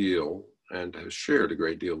great deal and has shared a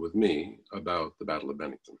great deal with me about the Battle of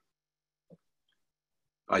Bennington.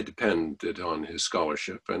 I depended on his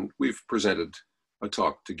scholarship, and we've presented a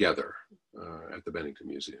talk together at the Bennington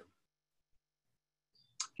Museum.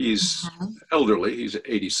 He's elderly, he's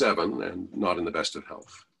 87 and not in the best of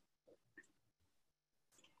health.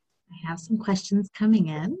 I have some questions coming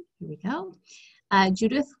in. Here we go.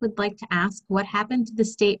 Judith would like to ask, what happened to the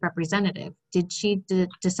state representative? Did she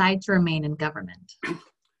decide to remain in government?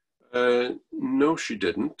 No, she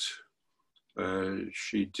didn't.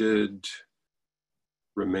 She did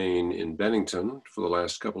remain in Bennington for the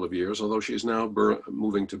last couple of years, although she's now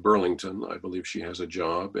moving to Burlington. I believe she has a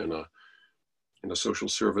job in a social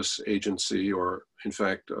service agency, or in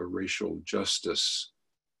fact, a racial justice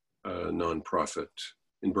nonprofit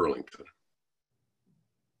in Burlington.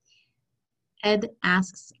 Ed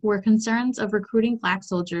asks, were concerns of recruiting Black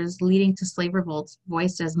soldiers leading to slave revolts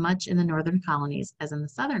voiced as much in the northern colonies as in the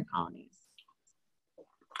southern colonies?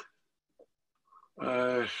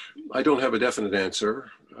 I don't have a definite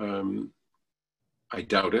answer. I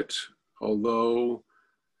doubt it, although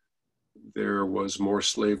there was more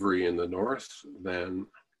slavery in the North than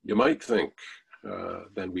you might think,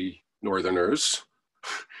 than we Northerners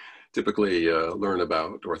typically learn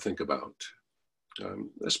about or think about,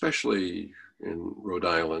 especially in Rhode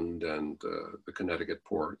Island and the Connecticut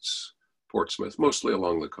ports, Portsmouth, mostly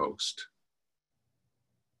along the coast.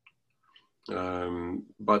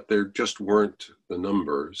 But there just weren't the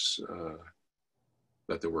numbers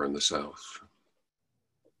that there were in the South.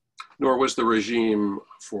 Nor was the regime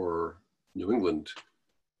for New England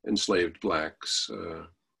enslaved Blacks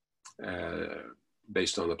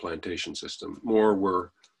based on the plantation system. More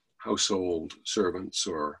were household servants,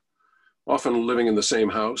 or often living in the same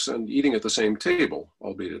house and eating at the same table,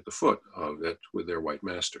 albeit at the foot of it, with their white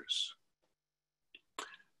masters.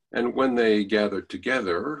 And when they gathered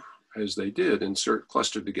together, as they did,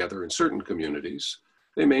 clustered together in certain communities,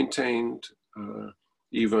 they maintained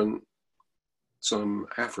even some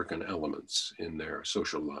African elements in their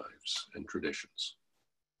social lives and traditions.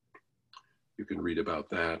 You can read about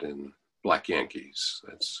that in Black Yankees.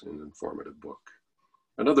 That's an informative book.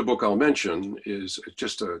 Another book I'll mention is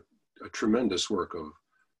just a tremendous work of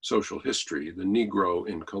social history, The Negro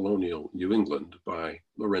in Colonial New England by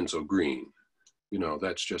Lorenzo Green. You know,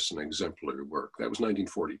 that's just an exemplary work. That was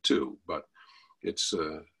 1942, but it's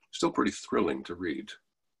still pretty thrilling to read.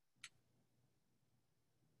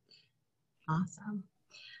 Awesome.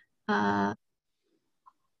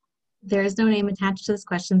 There is no name attached to this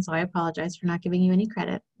question, so I apologize for not giving you any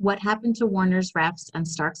credit. What happened to Warner's refs and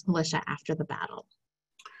Stark's militia after the battle?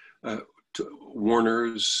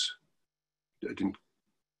 Warner's I didn't.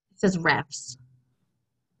 It says refs.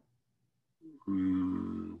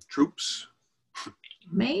 Troops.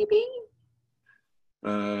 Maybe.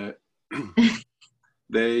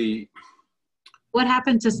 They. What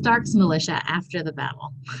happened to Stark's militia after the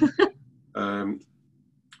battle?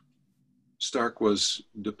 Stark was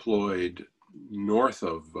deployed north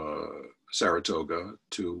of Saratoga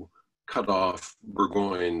to cut off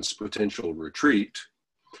Burgoyne's potential retreat.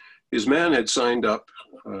 His man had signed up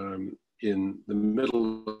in the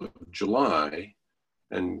middle of July,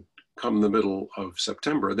 and come the middle of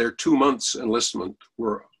September, their 2 months enlistment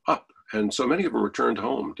were up. And so many of them returned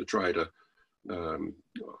home to try to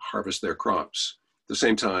harvest their crops. At the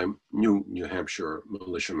same time, New Hampshire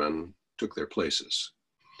militiamen took their places.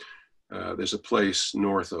 There's a place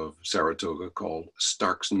north of Saratoga called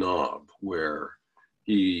Stark's Knob, where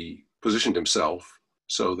he positioned himself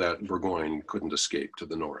so that Burgoyne couldn't escape to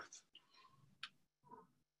the north.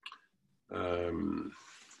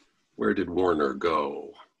 Where did Warner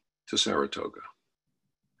go? To Saratoga.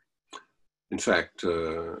 In fact,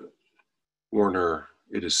 Warner,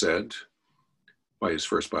 it is said by his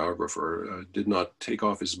first biographer, did not take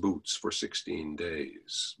off his boots for 16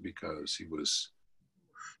 days because he was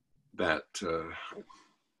that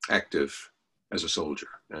active as a soldier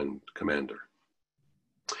and commander.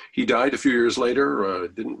 He died a few years later,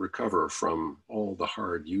 didn't recover from all the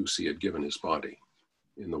hard use he had given his body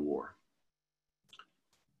in the war.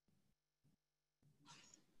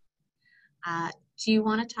 Do you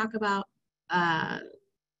want to talk about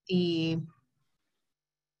the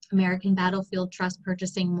American Battlefield Trust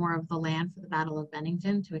purchasing more of the land for the Battle of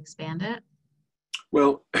Bennington to expand it?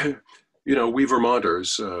 Well, you know, we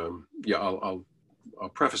Vermonters, I'll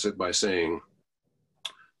preface it by saying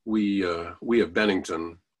we of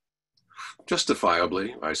Bennington,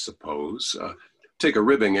 justifiably, I suppose, take a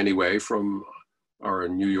ribbing anyway from our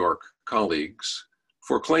New York colleagues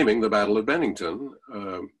for claiming the Battle of Bennington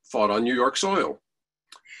fought on New York soil.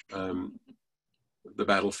 The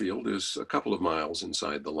battlefield is a couple of miles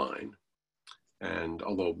inside the line. And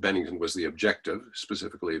although Bennington was the objective,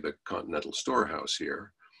 specifically the Continental Storehouse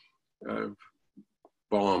here,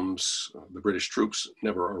 bombs, the British troops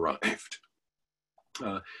never arrived.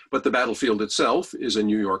 But the battlefield itself is a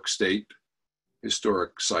New York State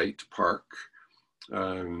historic site, park,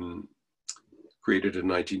 created in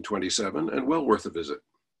 1927 and well worth a visit.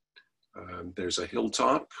 There's a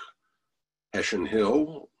hilltop, Hessian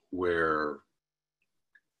Hill, where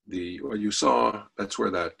you saw, that's where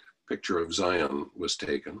that picture of Zion was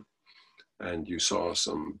taken. And you saw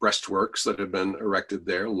some breastworks that had been erected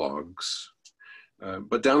there, logs.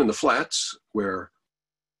 But down in the flats, where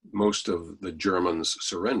most of the Germans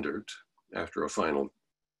surrendered after a final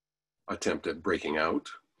attempt at breaking out,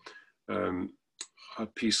 a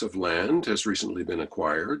piece of land has recently been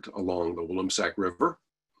acquired along the Willemsack River,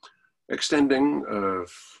 extending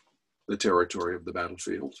the territory of the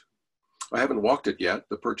battlefield. I haven't walked it yet.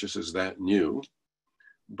 The purchase is that new,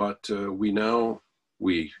 but we,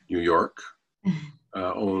 New York,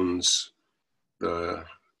 owns the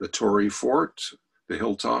Torrey Fort, the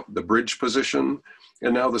hilltop, the bridge position,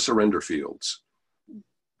 and now the surrender fields.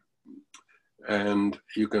 And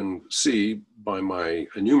you can see by my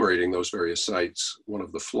enumerating those various sites, one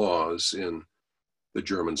of the flaws in the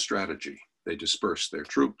German strategy. They dispersed their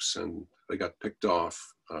troops and they got picked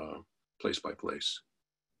off place by place.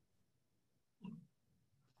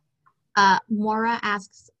 Maura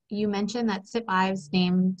asks, you mentioned that Sip Ives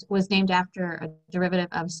was named after a derivative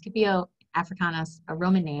of Scipio Africanus, a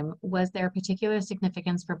Roman name. Was there a particular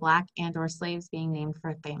significance for Black and/or slaves being named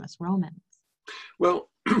for famous Romans? Well,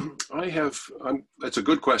 that's a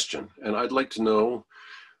good question, and I'd like to know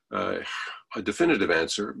a definitive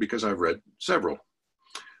answer because I've read several.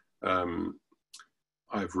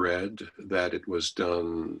 I've read that it was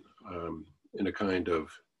done in a kind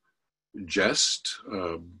of jest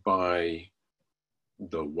by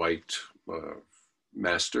the white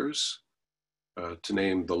masters to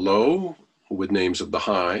name the low with names of the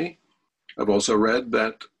high. I've also read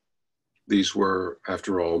that these were,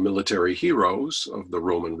 after all, military heroes of the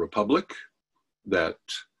Roman Republic that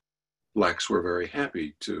Blacks were very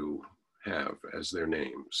happy to have as their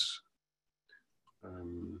names.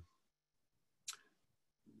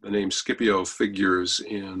 The name Scipio figures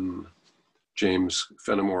in James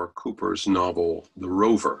Fenimore Cooper's novel, The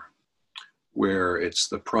Rover, where it's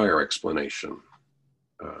the prior explanation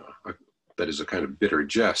that is a kind of bitter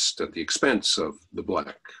jest at the expense of the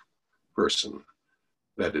Black person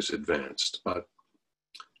that is advanced. But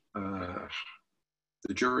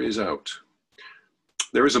the jury is out.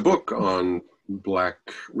 There is a book on Black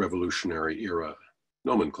Revolutionary era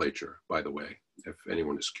nomenclature, by the way, if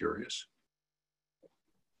anyone is curious.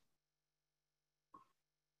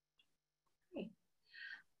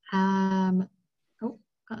 Oh,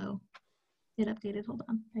 uh-oh. It updated. Hold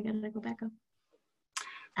on. I gotta go back up.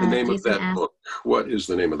 The name Jason of that book. What is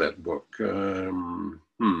the name of that book?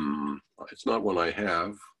 It's not one I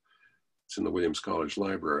have. It's in the Williams College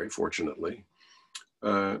Library, fortunately.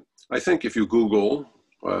 I think if you Google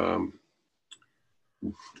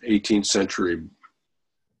 18th century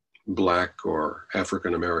Black or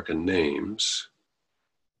African American names,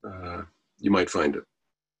 you might find it.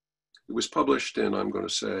 It was published in, I'm going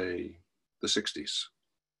to say, the 60s.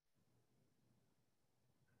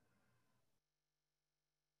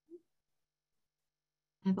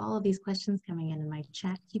 I have all of these questions coming in and my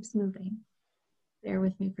chat keeps moving. Bear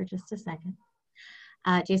with me for just a second.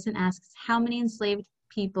 Jason asks, how many enslaved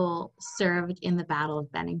people served in the Battle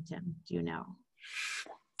of Bennington? Do you know?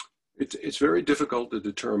 It's very difficult to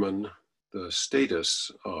determine the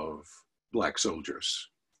status of Black soldiers.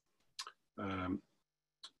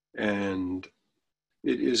 And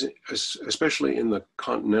it is especially in the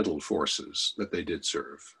Continental forces that they did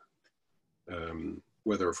serve,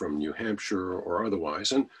 whether from New Hampshire or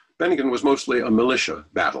otherwise. And Bennington was mostly a militia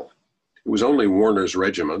battle. It was only Warner's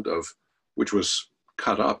regiment, which was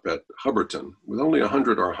cut up at Hubbardton, with only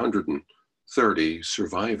 100 or 130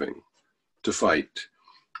 surviving to fight.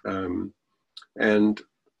 And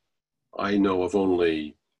I know of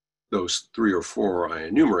only those 3 or 4 I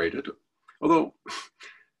enumerated, although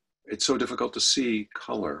it's so difficult to see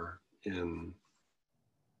color in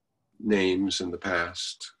names in the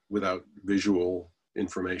past without visual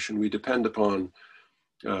information. We depend upon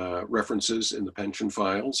references in the pension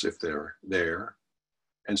files, if they're there,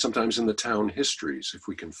 and sometimes in the town histories, if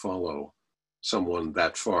we can follow someone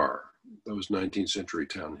that far. Those 19th century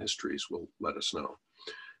town histories will let us know.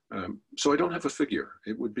 So I don't have a figure.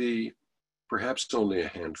 It would be perhaps only a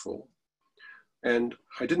handful. And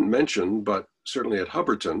I didn't mention, but certainly at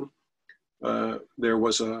Hubbardton, there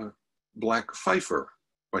was a Black Fifer,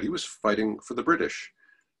 but he was fighting for the British.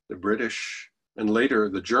 The British, and later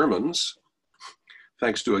the Germans,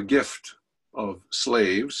 thanks to a gift of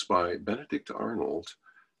slaves by Benedict Arnold,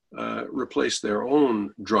 replaced their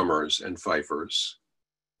own drummers and fifers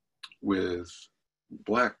with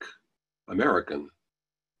Black Americans,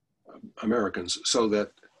 so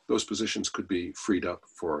that those positions could be freed up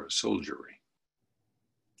for soldiery.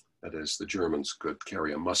 That is, the Germans could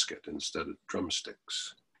carry a musket instead of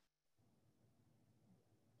drumsticks.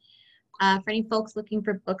 For any folks looking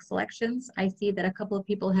for book selections, I see that a couple of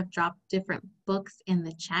people have dropped different books in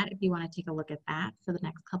the chat if you want to take a look at that for the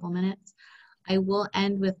next couple minutes. I will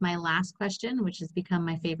end with my last question, which has become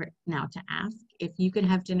my favorite now to ask. If you could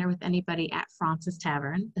have dinner with anybody at Fraunces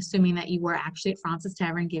Tavern, assuming that you were actually at Fraunces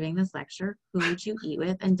Tavern giving this lecture, who would you eat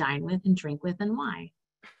with and dine with and drink with and why?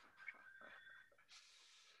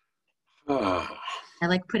 I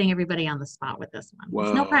like putting everybody on the spot with this one. Well,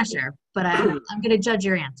 it's no pressure, but I'm going to judge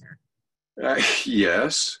your answer.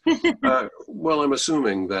 Yes. Well, I'm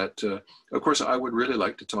assuming that, of course, I would really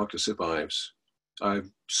like to talk to Sip Ives.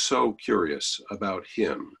 I'm so curious about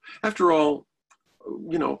him. After all,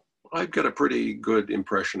 you know, I've got a pretty good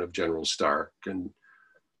impression of General Stark and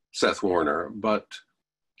Seth Warner, but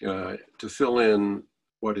to fill in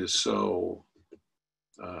what is so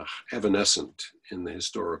evanescent in the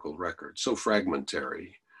historical record, so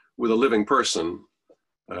fragmentary, with a living person,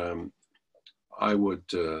 I would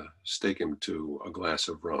stake him to a glass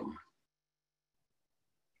of rum.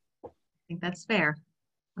 I think that's fair.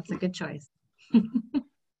 That's a good choice.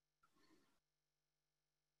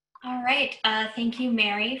 All right. Thank you,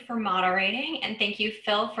 Mary, for moderating. And thank you,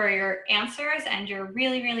 Phil, for your answers and your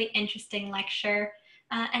really, really interesting lecture.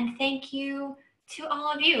 And thank you to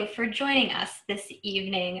all of you for joining us this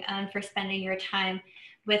evening and for spending your time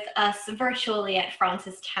with us virtually at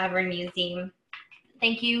Fraunces Tavern Museum.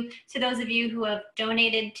 Thank you to those of you who have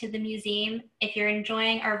donated to the museum. If you're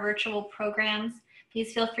enjoying our virtual programs,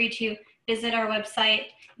 please feel free to visit our website,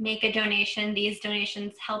 make a donation. These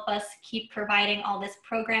donations help us keep providing all this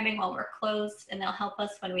programming while we're closed, and they'll help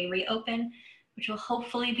us when we reopen, which will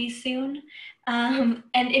hopefully be soon. And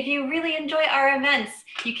if you really enjoy our events,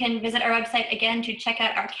 you can visit our website again to check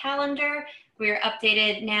out our calendar. We're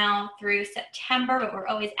updated now through September, but we're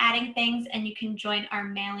always adding things, and you can join our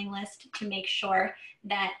mailing list to make sure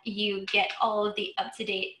that you get all of the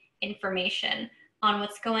up-to-date information on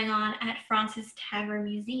what's going on at Fraunces Tavern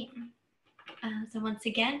Museum. So once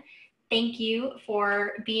again, thank you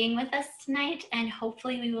for being with us tonight, and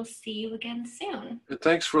hopefully we will see you again soon.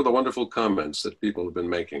 Thanks for the wonderful comments that people have been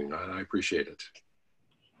making. I appreciate it.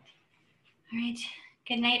 All right.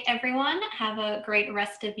 Good night, everyone. Have a great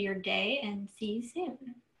rest of your day, and see you soon.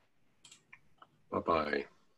 Bye-bye.